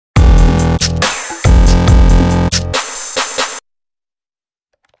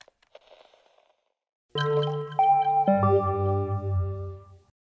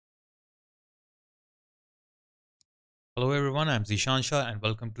everyone, I'm Zishan Shah and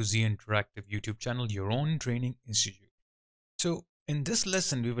welcome to Z Interactive YouTube channel, your own training institute. So in this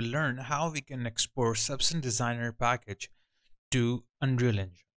lesson, we will learn how we can export Substance Designer package to Unreal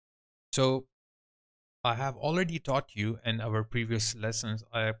Engine. So I have already taught you in our previous lessons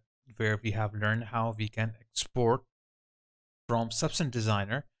where we have learned how we can export from Substance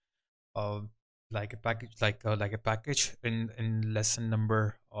Designer uh, like a package in lesson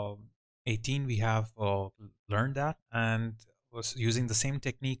number 18 we have learned that, and was using the same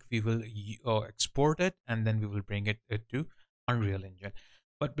technique we will export it and then we will bring it to Unreal Engine.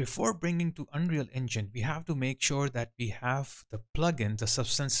 But before bringing to Unreal Engine, we have to make sure that we have the plugin, the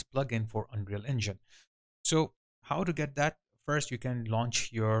Substance plugin for Unreal Engine. So how to get that? First, you can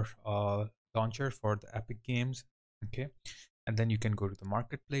launch your launcher for the Epic Games, okay, and then you can go to the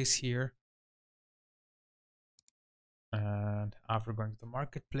marketplace here. And after going to the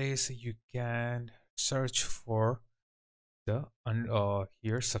marketplace, you can search for the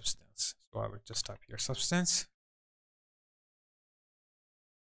here Substance. So I will just type here Substance.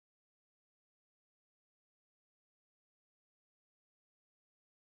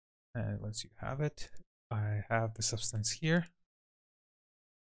 And once you have it, I have the Substance here.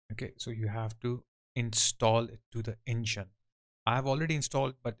 Okay, so you have to install it to the engine. I have already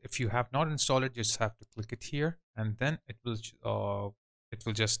installed, but if you have not installed it, just have to click it here, and then it will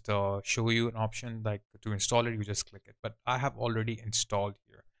just show you an option like to install it. You just click it, but I have already installed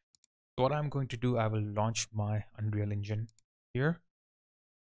here. So what I'm going to do, I will launch my Unreal Engine here,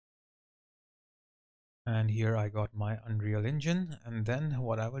 and here I got my Unreal Engine. And then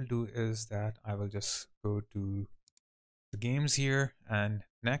what I will do is that I will just go to the games here and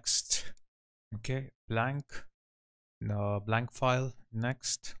next. Okay, blank file,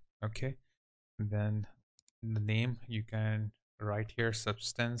 next. Okay, and then the name you can write here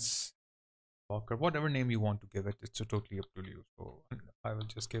Substance Locker, whatever name you want to give it. It's totally up to you. So I will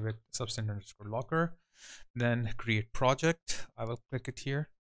just give it Substance_Locker. Then create project. I will click it here,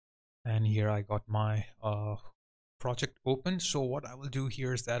 and here I got my project open. So what I will do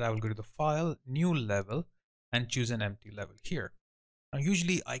here is that I will go to the file, new level, and choose an empty level here. Now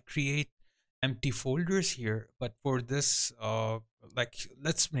usually I create empty folders here, but for this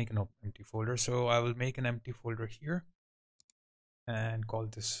let's make an empty folder. So I will make an empty folder here and call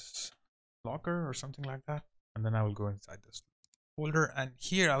this locker or something like that, and then I will go inside this folder, and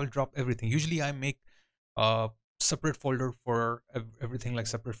here I will drop everything. Usually I make a separate folder for everything, like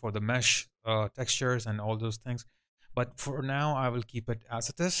separate for the mesh textures and all those things, but for now I will keep it as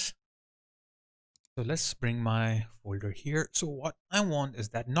it is. So let's bring my folder here. So what I want is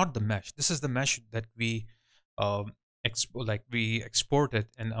that not the mesh. This is the mesh that we exported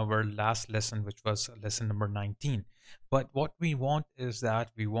in our last lesson, which was lesson number 19. But what we want is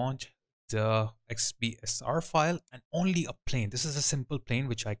that we want the XBSR file and only a plane. This is a simple plane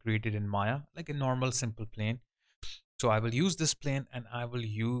which I created in Maya, like a normal simple plane. So I will use this plane and I will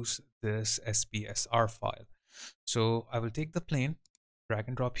use this SPSR file. So I will take the plane, drag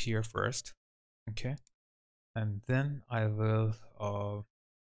and drop here first. Okay, and then I will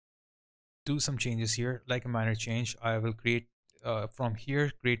do some changes here, like a minor change. I will create from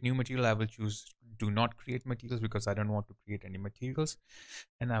here, create new material. I will choose do not create materials because I don't want to create any materials,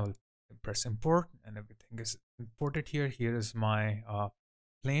 and I will press import, and everything is imported here. Here is my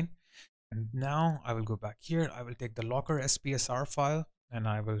plane, and now I will go back here. I will take the locker SPSR file and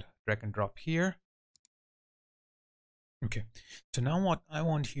I will drag and drop here. Okay, so now what I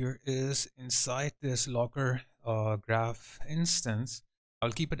want here is inside this locker graph instance,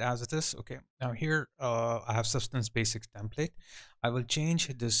 I'll keep it as it is. Okay, now here I have Substance Basics template. I will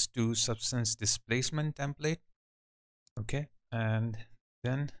change this to Substance Displacement template. Okay, and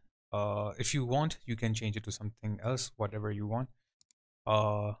then if you want, you can change it to something else, whatever you want.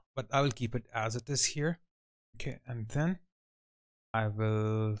 But I will keep it as it is here. Okay, and then I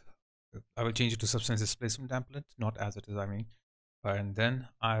will change it to Substance Displacement template, not as it is, I mean. And then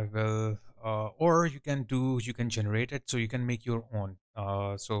I will or you can generate it, so you can make your own.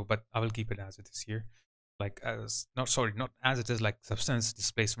 But I will keep it as it is here, like as not as it is, like Substance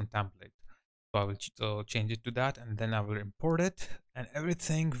Displacement template. So I will change it to that, and then I will import it, and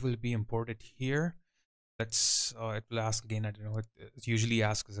everything will be imported here. Let's it will ask again. I don't know, it usually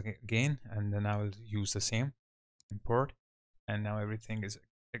asks again, and then I will use the same import, and now everything is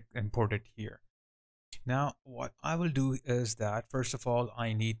imported here. Now what I will do is that first of all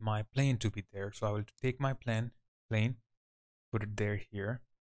I need my plane to be there, so I will take my plane, put it there here.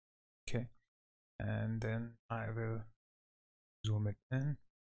 Okay, and then I will zoom it in,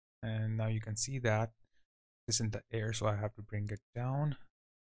 and now you can see that it's in the air, so I have to bring it down,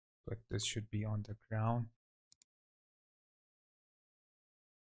 but this should be on the ground.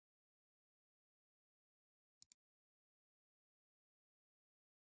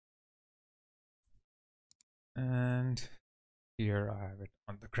 and here I have it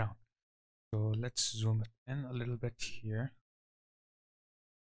on the ground. So let's zoom it in a little bit here.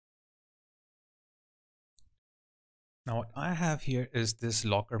 Now what I have here is this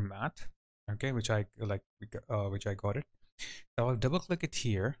locker mat, okay, which I like, which I got it. So I'll double click it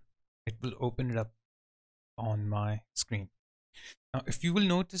here. It will open it up on my screen. Now, if you will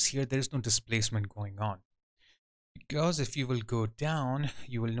notice here, there is no displacement going on, because if you will go down,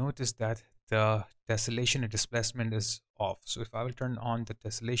 you will notice that the tessellation and displacement is off. So if I will turn on the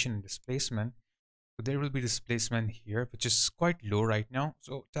tessellation and displacement, so there will be displacement here, which is quite low right now.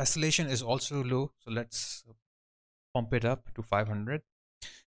 So tessellation is also low. So let's pump it up to 500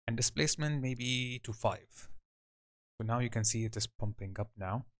 and displacement maybe to 5. So now you can see it is pumping up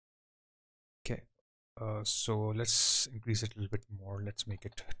now. Okay. So let's increase it a little bit more. Let's make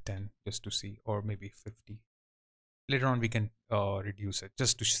it 10 just to see, or maybe 50. Later on we can reduce it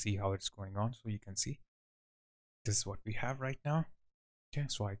just to see how it's going on. So you can see this is what we have right now. Okay,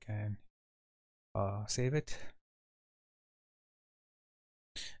 so I can save it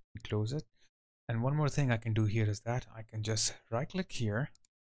and close it. And one more thing I can do here is that I can just right click here,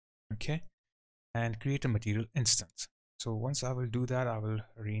 okay, and create a material instance. So once I will do that, I will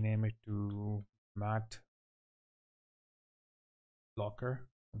rename it to mat locker,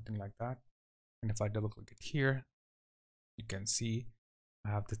 something like that. And if I double click it here, you can see I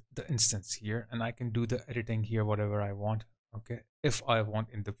have the instance here, and I can do the editing here, whatever I want, okay, if I want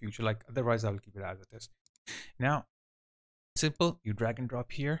in the future. Like otherwise I will keep it as it is. Now simple, you drag and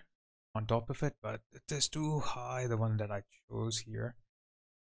drop here on top of it, but it is too high, the one that I chose here.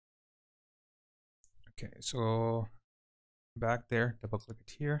 Okay, so back there, double click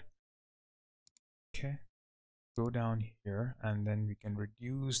it here. Okay, go down here, and then we can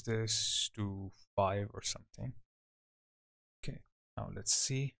reduce this to 5 or something. Okay, now let's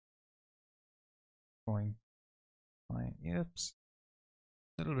see. Going fine. Oops,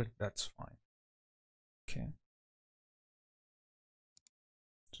 a little bit, that's fine. Okay,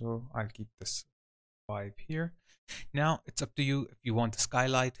 so I'll keep this 5 here. Now it's up to you if you want the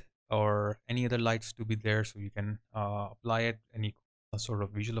skylight or any other lights to be there, so you can apply it, any sort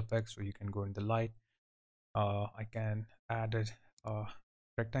of visual effects, so you can go in the light. I can add a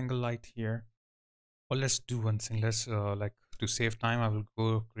rectangle light here. Well, let's do one thing. Let's like, to save time, I will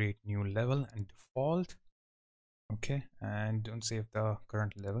go create new level and default. Okay, and don't save the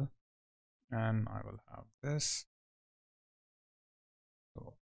current level, and I will have this.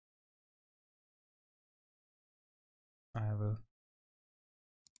 So I will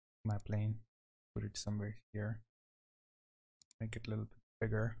my plane, put it somewhere here, make it a little bit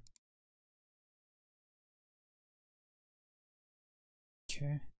bigger.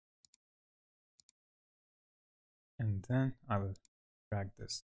 Okay, and then I will drag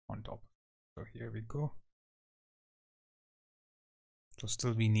this on top. So here we go. So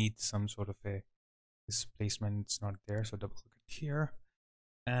still we need some sort of a displacement. It's not there, so double click it here,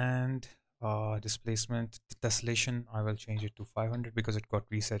 and displacement, the tessellation, I will change it to 500 because it got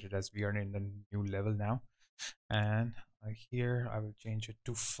resetted as we are in the new level now. And here I will change it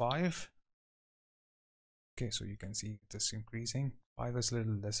to 5. Okay, so you can see it is increasing. 5 is a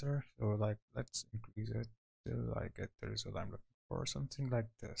little lesser, so like, let's increase it till I get the result I'm looking for, something like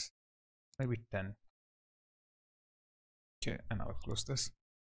this, maybe 10. Okay, and I'll close this.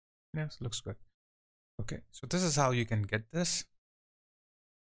 Yes, looks good. Okay, so this is how you can get this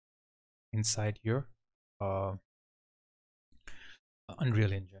inside your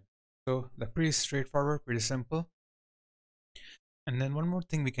Unreal Engine. So that's pretty straightforward, pretty simple. And then one more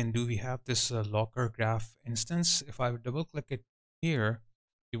thing we can do, we have this locker graph instance. If I double click it here,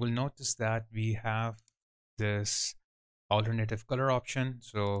 you will notice that we have this alternative color option.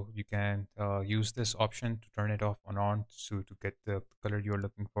 So you can use this option to turn it off and on, so to get the color you're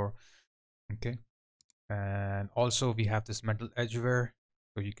looking for. Okay, and also we have this metal edge wear,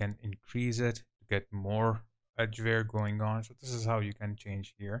 so you can increase it to get more edge wear going on. So this is how you can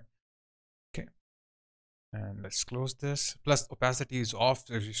change here. Okay, and let's close this. Plus opacity is off,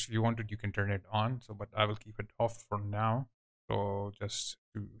 so if you wanted you can turn it on, so but I will keep it off for now, so just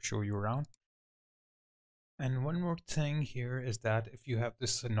to show you around. And one more thing here is that if you have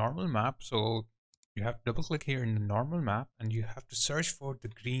this normal map, so you have to double click here in the normal map, and you have to search for the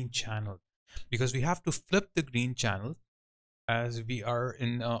green channel, because we have to flip the green channel. As we are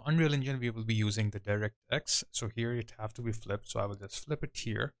in Unreal Engine, we will be using the DirectX, so here it have to be flipped, so I will just flip it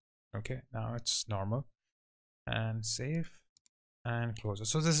here. Okay, now it's normal, and save and close it.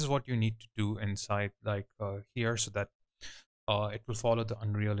 So this is what you need to do inside, like here, so that it will follow the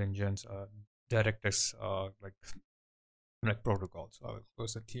Unreal Engine's DirectX like protocol. So I will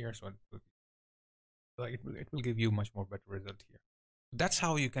close it here, so it will be it will give you much more better result here. That's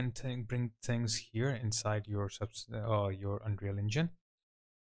how you can bring things here inside your your Unreal Engine,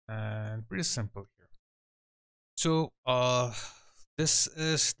 and pretty simple here. So this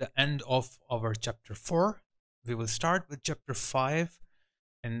is the end of our chapter 4. We will start with chapter 5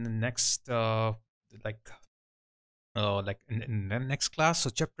 in the next in the next class. So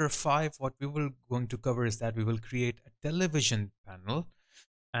chapter 5, what we will going to cover is that we will create a television panel,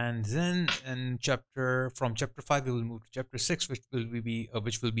 and then in from chapter 5 we will move to chapter 6, which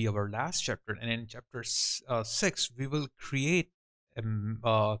will be our last chapter. And in chapter 6 we will create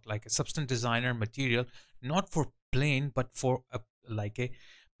like a substance designer material, not for plane but for a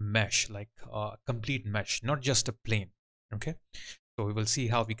mesh, like a complete mesh, not just a plane. Okay, so we will see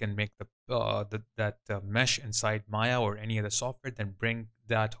how we can make that mesh inside Maya or any other software, then bring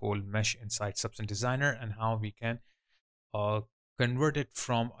that whole mesh inside Substance Designer, and how we can convert it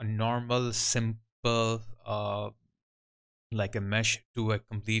from a normal simple like a mesh to a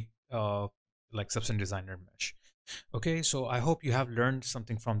complete like Substance Designer mesh. Okay, so I hope you have learned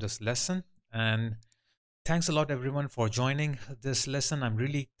something from this lesson, and thanks a lot everyone for joining this lesson. I'm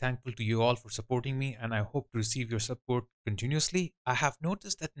really thankful to you all for supporting me, and I hope to receive your support continuously. I have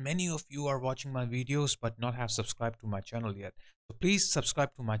noticed that many of you are watching my videos but not have subscribed to my channel yet. So please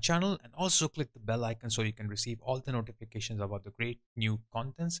subscribe to my channel and also click the bell icon so you can receive all the notifications about the great new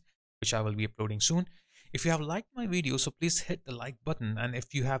contents which I will be uploading soon. If you have liked my video, so please hit the like button, and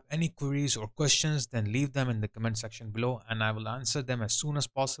if you have any queries or questions, then leave them in the comment section below and I will answer them as soon as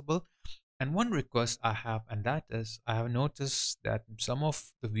possible. And one request I have, and that is, I have noticed that some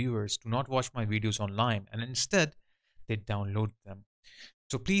of the viewers do not watch my videos online and instead they download them.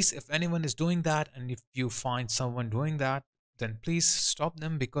 So please, if anyone is doing that, and if you find someone doing that, then please stop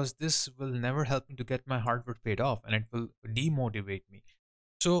them, because this will never help me to get my hard work paid off and it will demotivate me.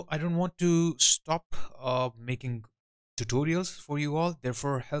 So I don't want to stop making tutorials for you all.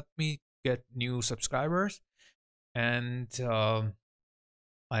 Therefore, help me get new subscribers, and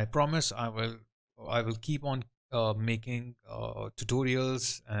I promise I will keep on making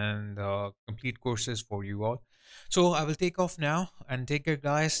tutorials and complete courses for you all. So I will take off now, and take care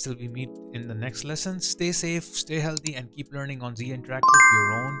guys till we meet in the next lesson. Stay safe, stay healthy, and keep learning on Z Interactive,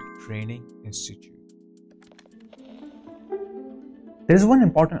 your own training institute. There is one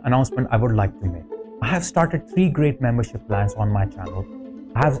important announcement I would like to make. I have started 3 great membership plans on my channel.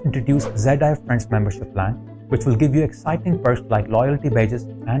 I have introduced ZI Friends membership plan, which will give you exciting perks like loyalty badges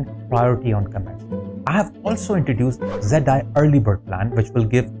and priority on comments. I have also introduced ZI Early Bird plan, which will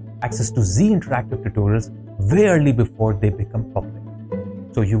give access to Z Interactive tutorials way early before they become public.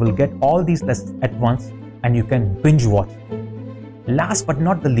 So you will get all these lessons at once and you can binge watch them. Last but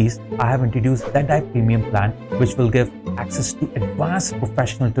not the least, I have introduced ZI Premium plan, which will give access to advanced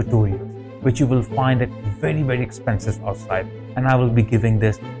professional tutorials, which you will find at very expensive outside, and I will be giving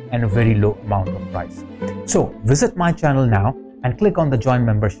this at a very low amount of price. So visit my channel now and click on the join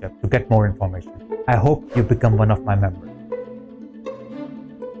membership to get more information. I hope you become one of my members.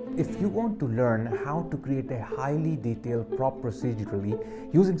 If you want to learn how to create a highly detailed prop procedurally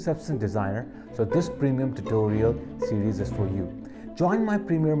using Substance Designer, so this premium tutorial series is for you. Join my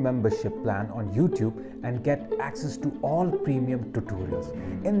premium membership plan on YouTube and get access to all premium tutorials.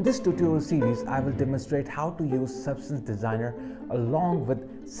 In this tutorial series, I will demonstrate how to use Substance Designer along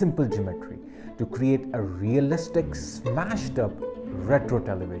with simple geometry to create a realistic, smashed up retro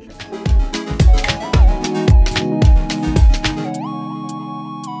television.